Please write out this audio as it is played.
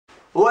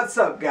What's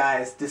up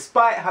guys?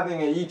 Despite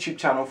having a YouTube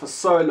channel for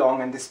so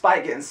long and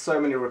despite getting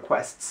so many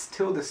requests,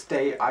 till this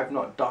day I've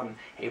not done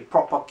a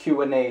proper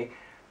Q&A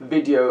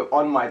video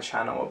on my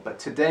channel, but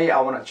today I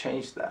want to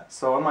change that.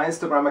 So on my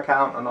Instagram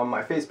account and on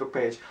my Facebook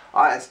page,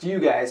 I asked you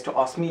guys to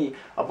ask me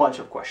a bunch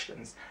of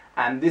questions,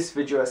 and this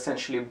video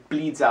essentially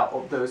bleeds out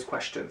of those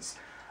questions.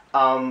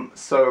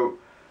 So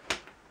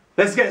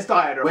let's get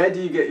started. Where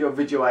do you get your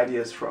video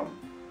ideas from?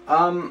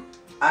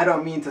 I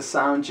don't mean to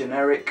sound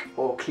generic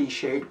or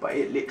cliched, but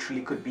it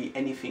literally could be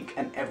anything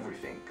and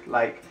everything.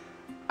 Like,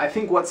 I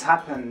think what's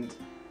happened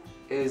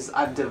is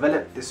I've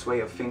developed this way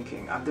of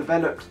thinking. I've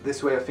developed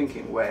this way of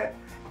thinking where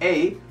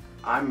A,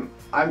 I'm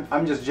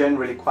just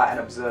generally quite an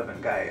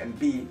observant guy, and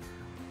B,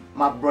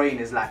 my brain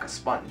is like a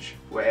sponge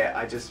where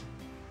I just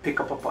pick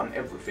up upon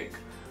everything.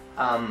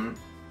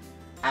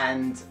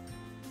 And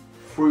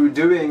through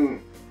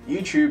doing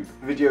YouTube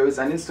videos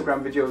and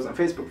Instagram videos and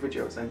Facebook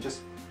videos and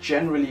just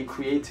generally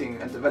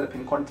creating and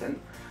developing content,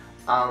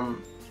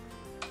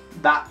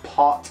 that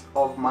part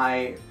of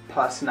my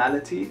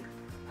personality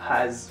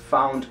has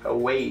found a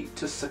way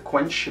to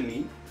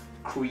sequentially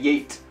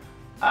create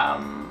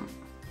and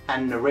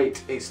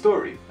narrate a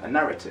story, a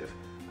narrative.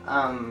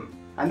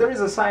 And there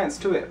is a science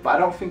to it, but I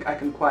don't think I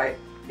can quite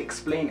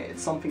explain it.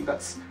 It's something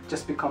that's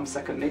just become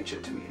second nature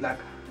to me.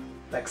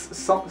 Like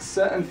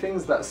certain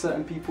things that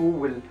certain people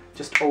will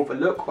just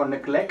overlook or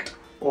neglect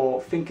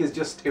or think is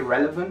just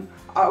irrelevant,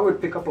 I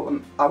would pick up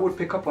on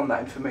that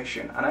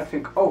information, and I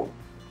think, oh,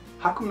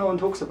 how come no one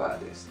talks about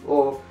this?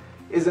 Or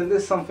isn't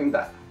this something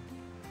that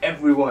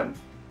everyone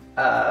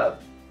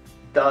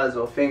does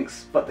or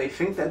thinks, but they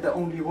think they're the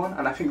only one?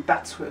 And I think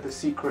that's where the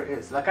secret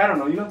is. Like, I don't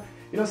know, you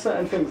know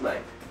certain things,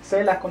 like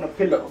say like on a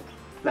pillow,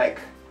 like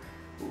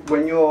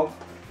when you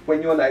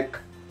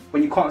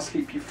can't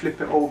sleep, you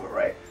flip it over,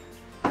 right?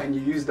 And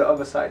you use the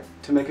other side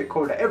to make it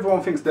colder.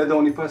 Everyone thinks they're the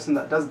only person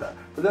that does that.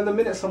 But then the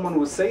minute someone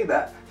will say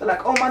that, they're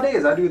like, oh my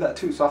days, I do that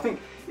too. So I think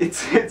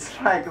it's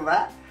like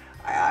that.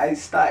 I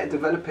started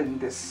developing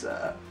this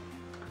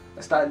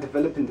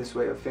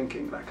way of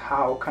thinking, like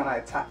how can I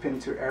tap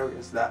into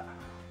areas that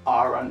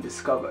are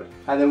undiscovered?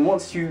 And then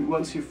once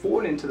you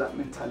fall into that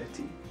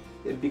mentality,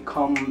 it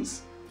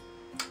becomes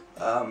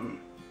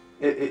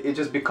it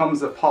just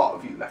becomes a part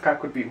of you. Like, I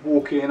could be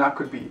walking, I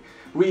could be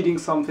reading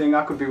something,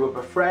 I could be with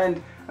a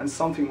friend, and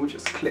something would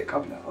just click.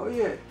 I'll be like, oh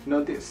yeah, you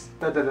know this,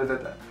 da da da da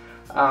da.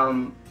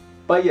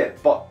 But yeah,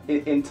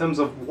 in terms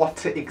of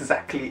what it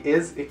exactly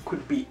is, it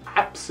could be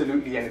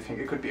absolutely anything.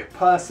 It could be a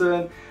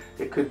person,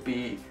 it could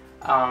be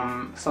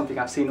something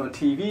I've seen on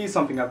TV,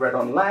 something I've read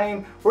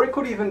online, or it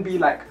could even be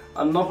like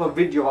another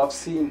video I've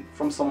seen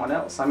from someone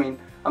else. I mean,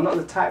 I'm not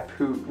the type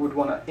who would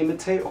want to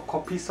imitate or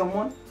copy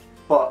someone,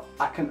 but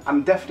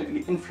I'm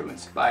definitely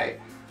influenced by,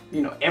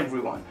 you know,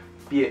 everyone,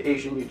 be it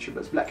Asian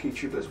YouTubers, black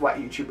YouTubers, white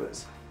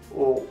YouTubers,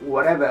 or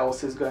whatever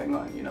else is going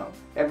on, you know.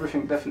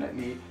 Everything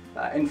definitely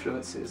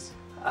influences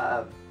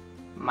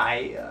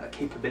my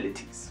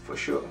capabilities, for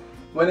sure.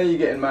 When are you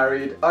getting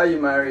married? Are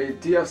you married?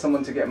 Do you have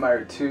someone to get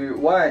married to?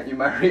 Why aren't you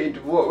married?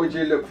 What would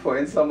you look for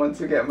in someone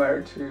to get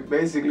married to?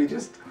 Basically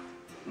just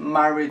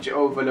marriage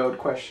overload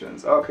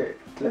questions. Okay,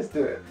 let's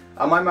do it.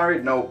 Am I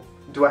married? No.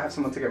 Do I have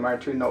someone to get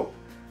married to? No.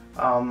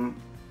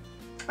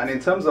 And in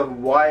terms of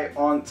why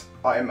aren't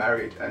I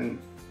married and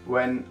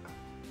when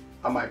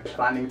am I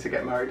planning to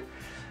get married,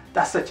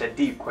 that's such a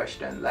deep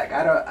question. Like,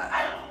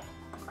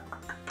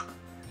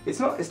 it's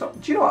not,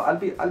 do you know what,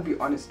 I'll be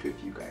honest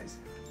with you guys.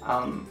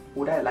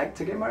 Would I like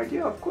to get married?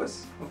 Yeah, of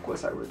course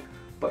I would.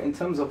 But in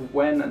terms of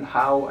when and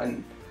how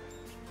and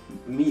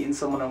meeting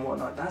someone and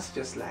whatnot, that's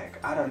just like,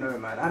 I don't know,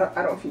 man.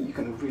 I don't think you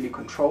can really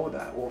control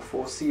that or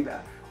foresee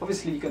that.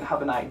 Obviously you can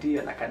have an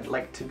idea, like, I'd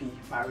like to be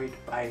married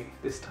by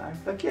this time.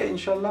 Like, yeah,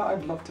 inshallah,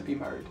 I'd love to be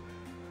married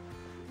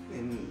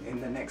in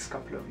the next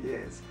couple of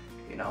years,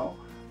 you know.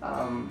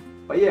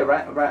 But yeah,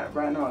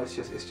 right now it's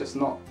just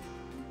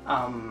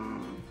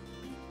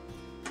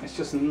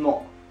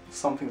not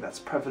something that's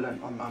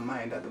prevalent on my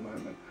mind at the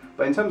moment.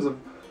 But in terms of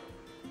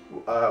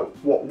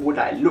what would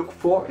I look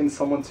for in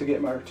someone to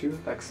get married to,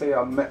 like, say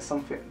I met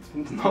something,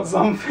 not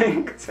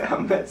something, say I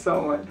met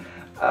someone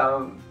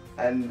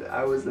and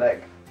I was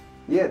like,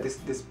 yeah,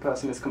 this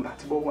person is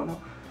compatible,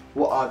 whatnot.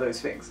 What are those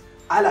things?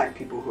 I like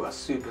people who are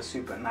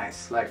super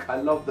nice. Like,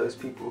 I love those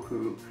people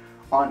who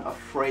aren't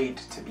afraid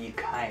to be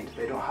kind.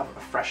 They don't have a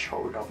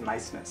threshold of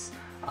niceness.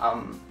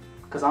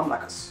 Because I'm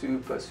like a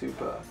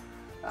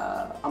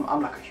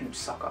I'm like a huge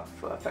sucker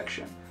for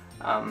affection.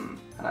 And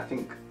I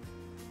think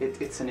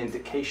it's an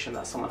indication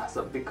that someone has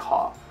a big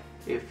heart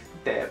if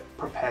they're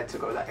prepared to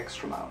go that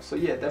extra mile. So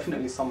yeah,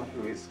 definitely someone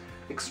who is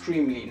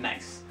extremely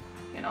nice,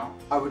 you know.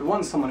 I would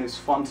want someone who's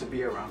fun to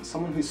be around,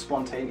 someone who's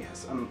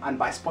spontaneous. And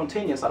by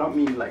spontaneous, I don't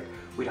mean like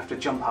we'd have to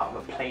jump out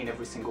of a plane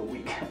every single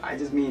week. I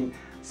just mean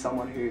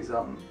someone who's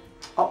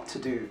up to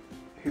do,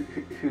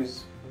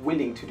 who's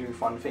willing to do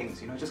fun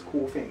things, you know, just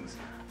cool things.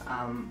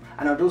 And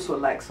I'd also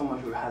like someone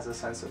who has a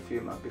sense of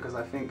humor, because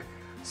I think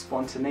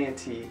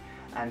spontaneity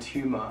and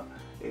humor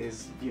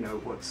is, you know,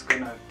 what's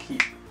gonna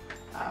keep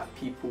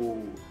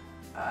people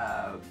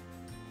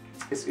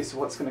it's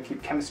what's going to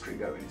keep chemistry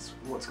going. It's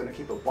what's going to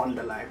keep a bond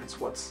alive. It's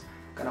what's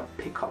going to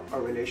pick up a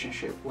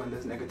relationship when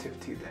there's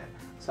negativity there.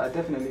 So I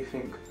definitely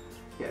think,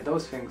 yeah,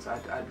 those things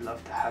I'd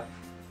love to have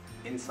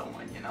in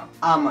someone, you know.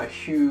 I'm a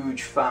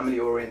huge family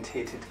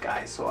orientated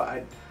guy,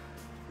 so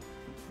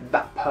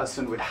that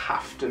person would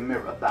have to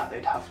mirror that.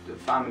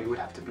 Family would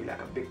have to be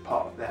like a big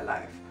part of their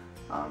life,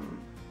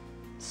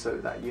 so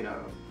that, you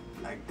know,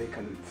 like they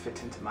can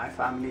fit into my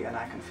family and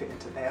I can fit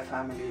into their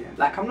family. And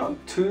like, I'm not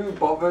too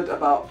bothered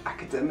about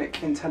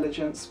academic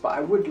intelligence, but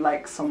I would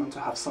like someone to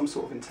have some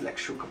sort of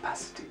intellectual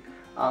capacity,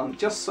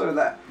 just so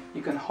that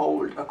you can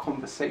hold a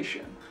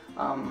conversation,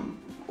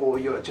 or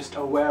you're just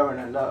aware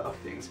and alert of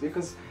things,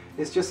 because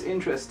it's just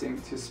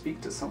interesting to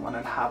speak to someone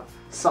and have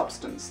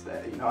substance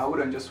there. You know, I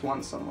wouldn't just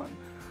want someone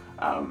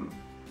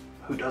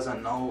who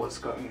doesn't know what's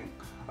going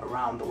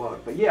around the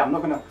world. But yeah, I'm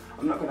not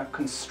gonna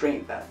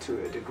constrain that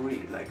to a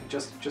degree. Like,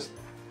 just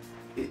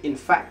in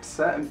fact,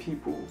 certain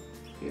people,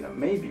 you know,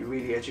 may be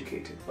really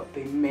educated, but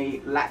they may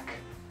lack,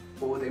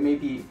 or they may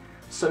be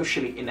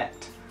socially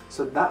inept.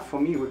 So that for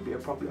me would be a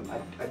problem.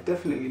 I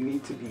definitely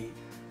need to be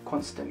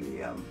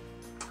constantly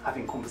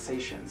having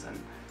conversations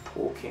and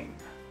talking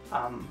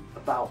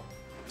about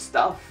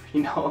stuff,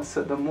 you know.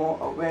 So the more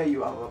aware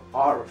you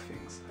are of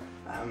things,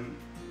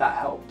 that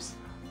helps.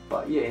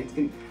 But yeah,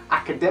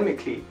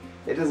 academically,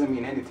 it doesn't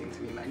mean anything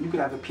to me, man. You could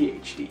have a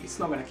PhD, it's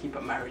not going to keep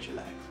a marriage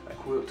alive,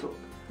 like, real talk.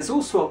 There's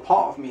also a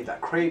part of me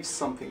that craves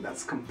something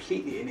that's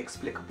completely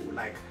inexplicable.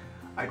 Like,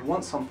 I'd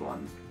want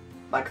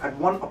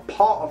a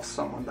part of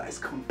someone that is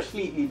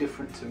completely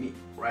different to me,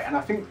 right? And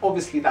I think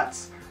obviously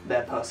that's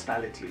their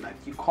personality. Like,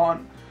 you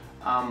can't,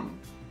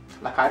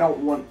 like, I don't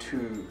want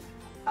to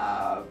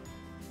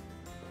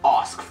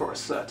ask for a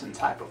certain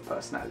type of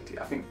personality.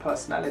 I think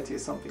personality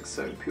is something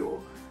so pure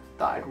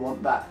that I'd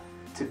want that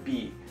to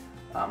be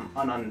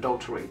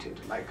unadulterated.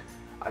 Like,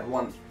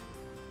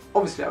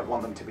 obviously I'd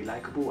want them to be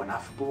likable and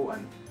affable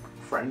and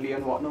friendly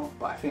and whatnot,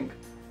 but I think,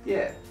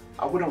 yeah,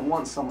 I wouldn't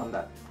want someone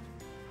that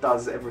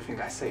does everything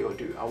I say or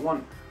do. I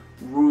want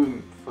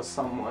room for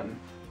someone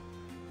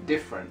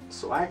different,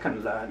 so I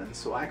can learn and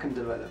so I can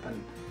develop,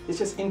 and it's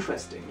just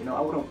interesting, you know.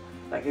 I wouldn't,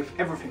 like, if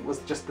everything was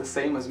just the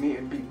same as me,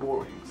 it'd be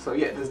boring. So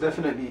yeah, there's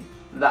definitely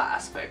that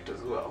aspect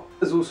as well.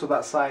 There's also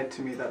that side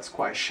to me that's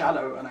quite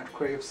shallow, and I'd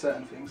crave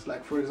certain things,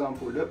 like, for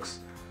example, looks.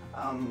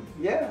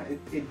 Yeah,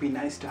 it'd be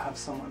nice to have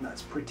someone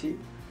that's pretty.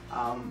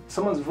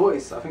 Someone's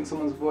voice, I think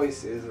someone's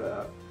voice is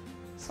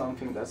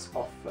something that's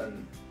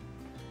often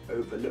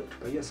overlooked.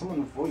 But yeah,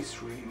 someone's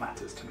voice really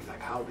matters to me,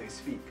 like how they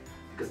speak,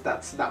 because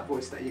that's that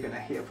voice that you're gonna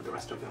hear for the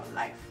rest of your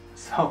life.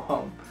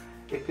 So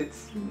if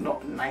it's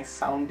not nice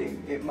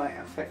sounding, it might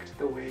affect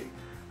the way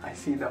I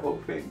see the whole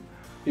thing.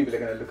 People are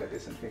gonna look at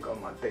this and think, oh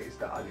my days,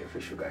 that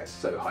AliOfficial guy is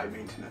so high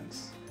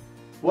maintenance.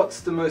 What's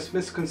the most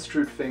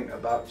misconstrued thing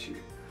about you?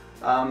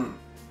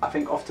 I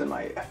think often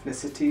my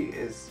ethnicity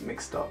is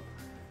mixed up.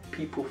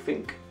 People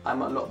think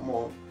I'm a lot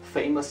more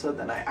famouser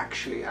than I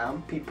actually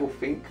am. People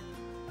think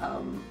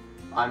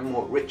I'm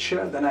more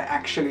richer than I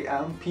actually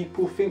am.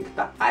 People think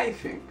that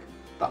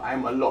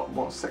I'm a lot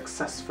more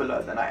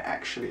successfuler than I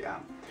actually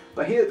am.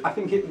 But here, I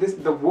think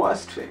the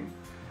worst thing,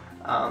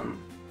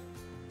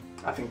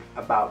 I think,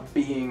 about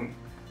being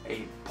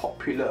a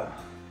popular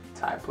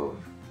type of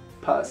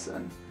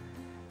person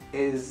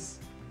is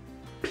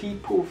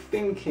people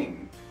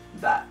thinking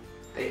that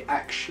they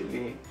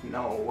actually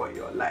know what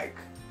you're like.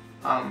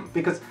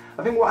 Because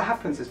I think what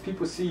happens is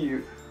people see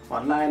you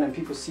online and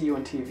people see you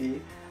on TV,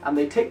 and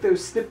they take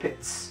those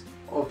snippets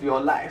of your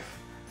life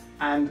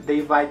and they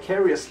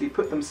vicariously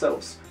put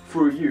themselves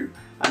through you,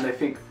 and they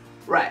think,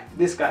 right,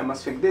 this guy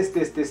must think this,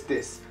 this, this,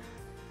 this.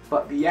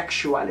 But the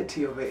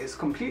actuality of it is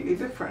completely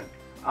different.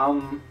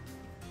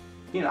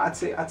 You know, I'd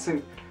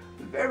say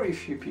very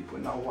few people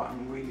know what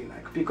I'm really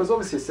like, because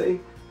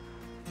obviously,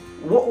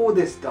 what all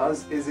this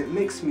does is it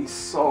makes me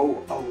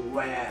so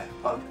aware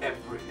of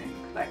everything.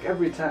 Like,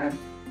 every time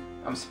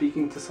I'm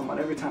speaking to someone,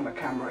 every time a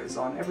camera is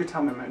on, every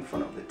time I'm in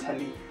front of the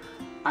telly,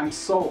 I'm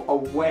so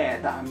aware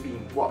that I'm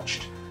being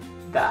watched,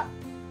 that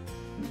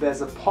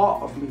there's a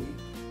part of me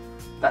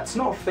that's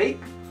not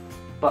fake,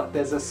 but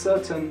there's a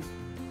certain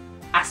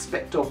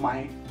aspect of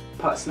my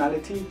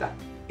personality that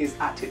is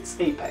at its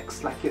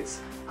apex, like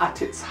it's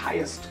at its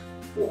highest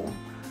form,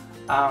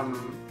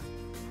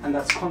 and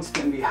that's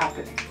constantly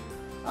happening.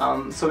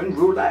 So in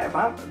real life,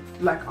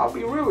 I'll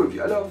be real with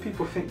you, a lot of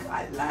people think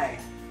I lie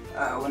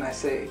when I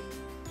say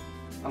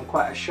I'm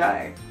quite a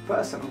shy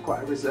person, I'm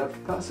quite a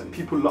reserved person.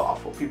 People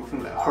laugh, or people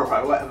think like,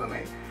 alright, whatever,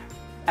 mate.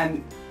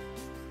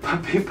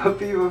 But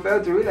people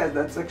fail to realize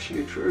that's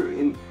actually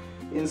true.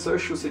 In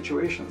social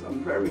situations,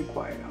 I'm very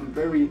quiet, I'm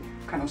very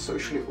kind of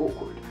socially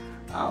awkward.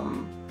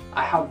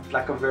 I have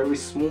like a very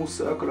small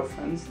circle of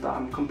friends that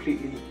I'm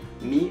completely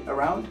me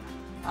around,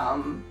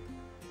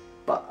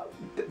 but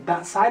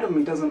that side of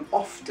me doesn't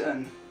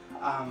often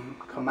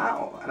come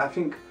out, and I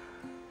think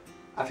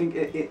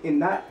in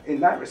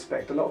that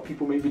respect, a lot of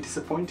people may be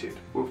disappointed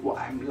with what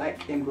I'm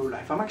like in real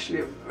life. I'm actually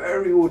a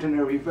very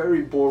ordinary,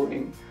 very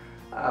boring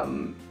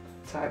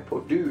type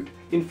of dude.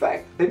 In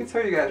fact, let me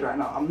tell you guys right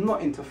now, I'm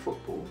not into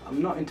football,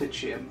 I'm not into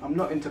gym, I'm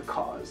not into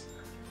cars,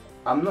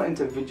 I'm not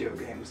into video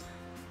games.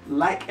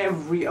 Like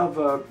every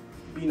other,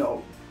 you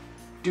know,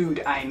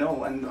 dude I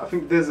know, and I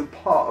think there's a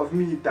part of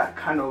me that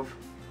kind of,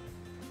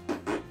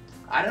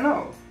 I don't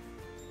know.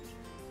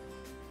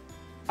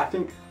 I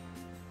think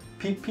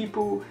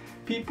people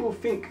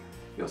think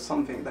you're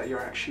something that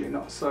you're actually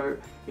not. So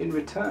in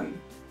return,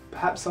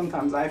 perhaps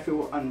sometimes I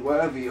feel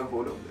unworthy of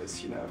all of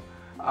this, you know.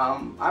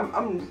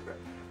 And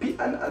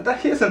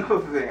here's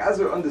another thing, as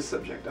we're on this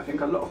subject, I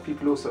think a lot of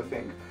people also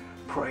think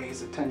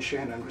praise,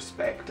 attention and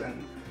respect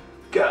and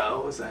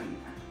girls and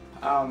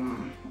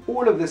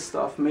all of this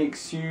stuff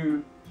makes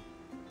you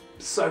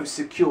so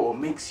secure,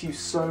 makes you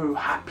so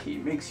happy,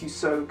 makes you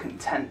so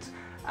content,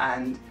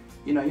 and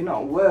you know, you're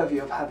not worthy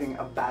of having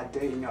a bad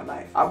day in your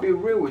life. I'll be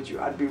real with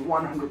you, I'd be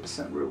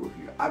 100% real with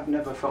you. I've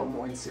never felt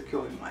more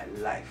insecure in my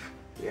life,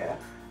 yeah?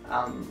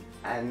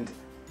 And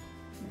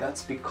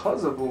that's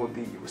because of all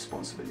the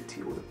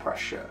responsibility, all the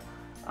pressure,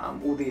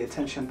 all the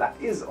attention that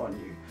is on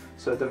you.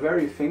 So the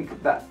very thing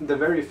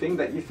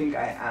that you think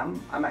I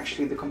am, I'm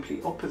actually the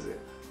complete opposite.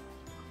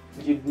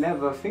 You'd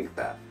never think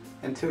that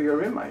until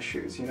you're in my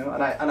shoes, you know.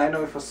 And I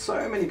know for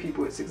so many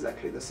people it's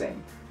exactly the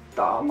same.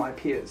 That are my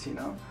peers, you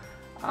know.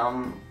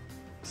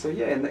 So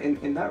yeah,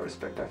 in that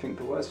respect, I think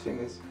the worst thing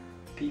is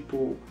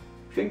people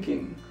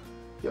thinking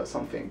you're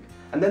something,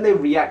 and then they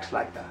react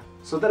like that.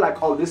 So they're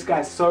like, oh, this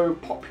guy's so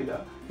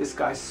popular, this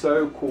guy's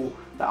so cool,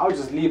 that I'll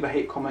just leave a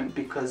hate comment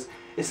because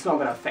it's not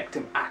gonna affect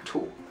him at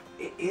all.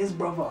 It is,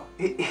 brother,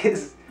 it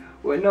is.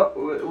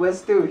 We're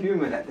still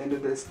human at the end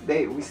of this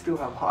day, we still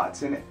have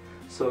hearts in it.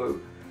 So,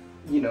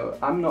 you know,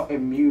 I'm not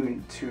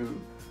immune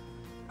to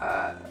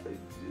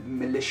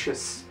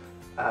malicious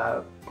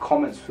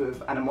comments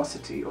with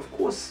animosity. Of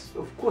course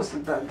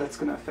that's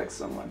gonna affect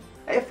someone.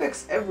 It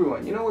affects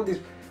everyone. You know,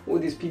 all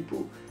these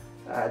people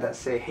that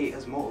say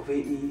haters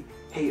motivate me,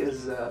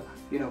 haters,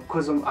 you know,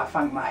 cause I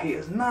find my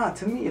haters. Nah,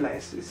 to me, like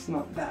it's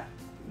not that.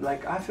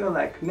 Like I feel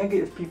like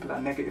negative people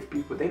are negative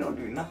people. They don't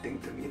do nothing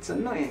to me. It's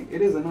annoying.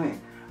 It is annoying.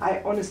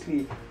 I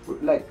honestly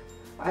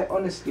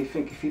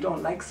think if you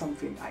don't like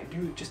something I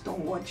do, just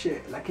don't watch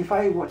it. Like if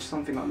I watch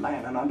something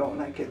online and I don't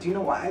like it, do you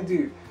know what I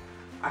do?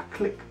 I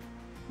click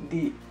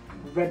the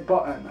red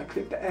button, I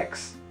click the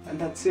X, and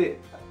that's it.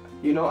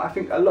 You know, I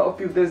think a lot of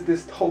people, there's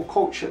this whole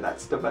culture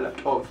that's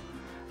developed of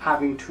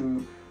having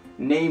to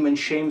name and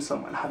shame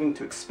someone, having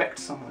to expect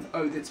someone,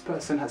 oh, this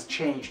person has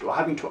changed, or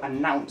having to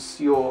announce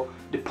your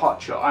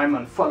departure, I'm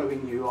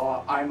unfollowing you,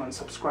 or I'm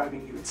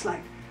unsubscribing you. It's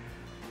like,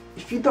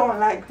 if you don't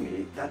like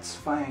me, that's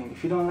fine.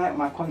 If you don't like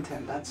my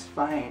content, that's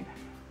fine.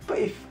 But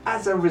if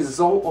as a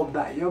result of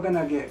that, you're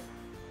gonna get,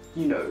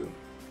 you know,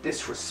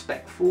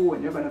 disrespectful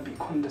and you're gonna be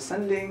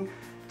condescending,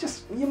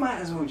 you might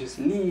as well just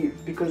leave,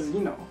 because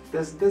you know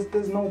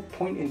there's no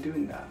point in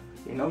doing that.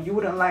 You know, you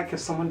wouldn't like if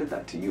someone did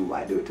that to you.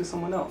 Why do it to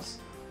someone else?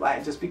 Why?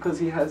 Just because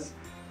he has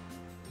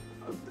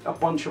a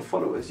bunch of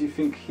followers, you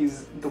think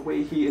the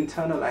way he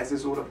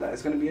internalizes all of that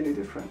is going to be any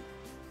different?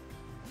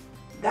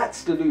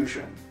 That's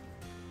delusion.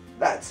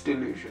 That's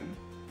delusion.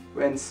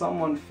 When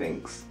someone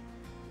thinks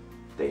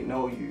they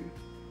know you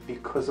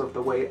because of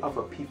the way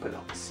other people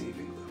are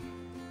perceiving them.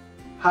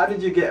 How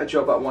did you get a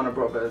job at Warner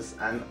Brothers,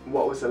 and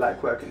what was it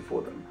like working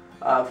for them?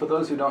 For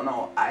those who don't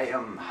know, I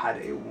had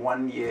a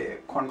 1-year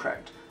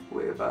contract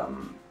with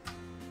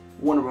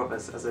Warner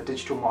Brothers as a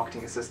digital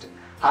marketing assistant.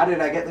 How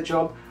did I get the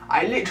job?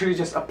 I literally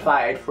just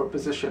applied for a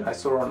position I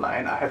saw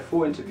online. I had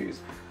 4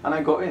 interviews and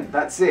I got in.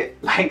 That's it.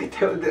 Like,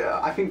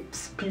 I think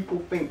people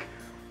think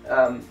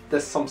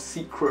there's some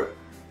secret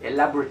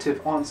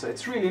elaborative answer.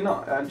 It's really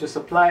not. I just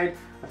applied.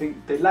 I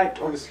think they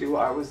liked obviously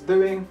what I was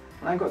doing,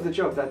 and I got the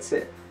job. That's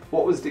it.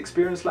 What was the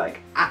experience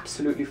like?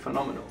 Absolutely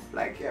phenomenal.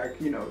 Like,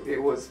 you know,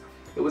 it was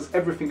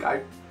everything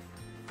I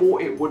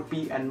thought it would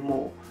be and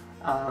more.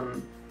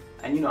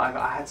 And you know,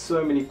 I had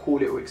so many cool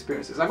little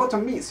experiences. I got to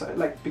meet, so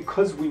like,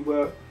 because we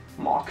were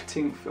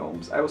marketing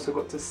films, I also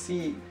got to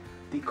see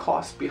the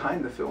cast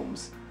behind the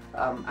films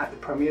at the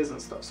premieres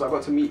and stuff. So I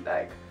got to meet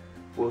like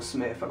Will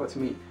Smith, I got to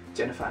meet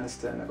Jennifer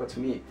Aniston, I got to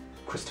meet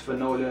Christopher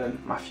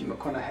Nolan, Matthew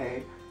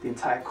McConaughey, the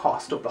entire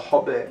cast of The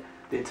Hobbit,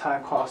 the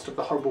entire cast of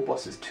The Horrible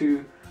Bosses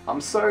 2.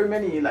 So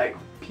many like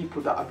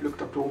people that I've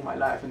looked up to all my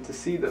life, and to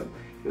see them,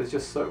 it was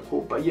just so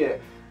cool. But yeah,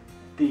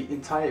 the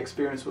entire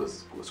experience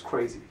was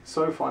crazy,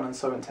 so fun and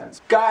so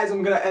intense. Guys,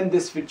 I'm gonna end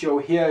this video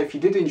here. If you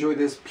did enjoy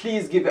this,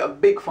 please give it a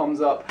big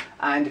thumbs up,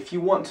 and if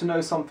you want to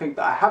know something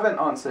that I haven't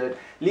answered,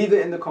 leave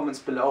it in the comments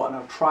below, and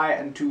I'll try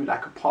and do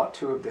like a part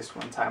 2 of this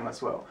one time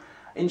as well.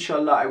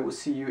 Inshallah, I will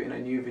see you in a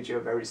new video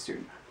very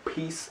soon.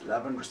 Peace,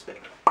 love and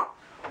respect.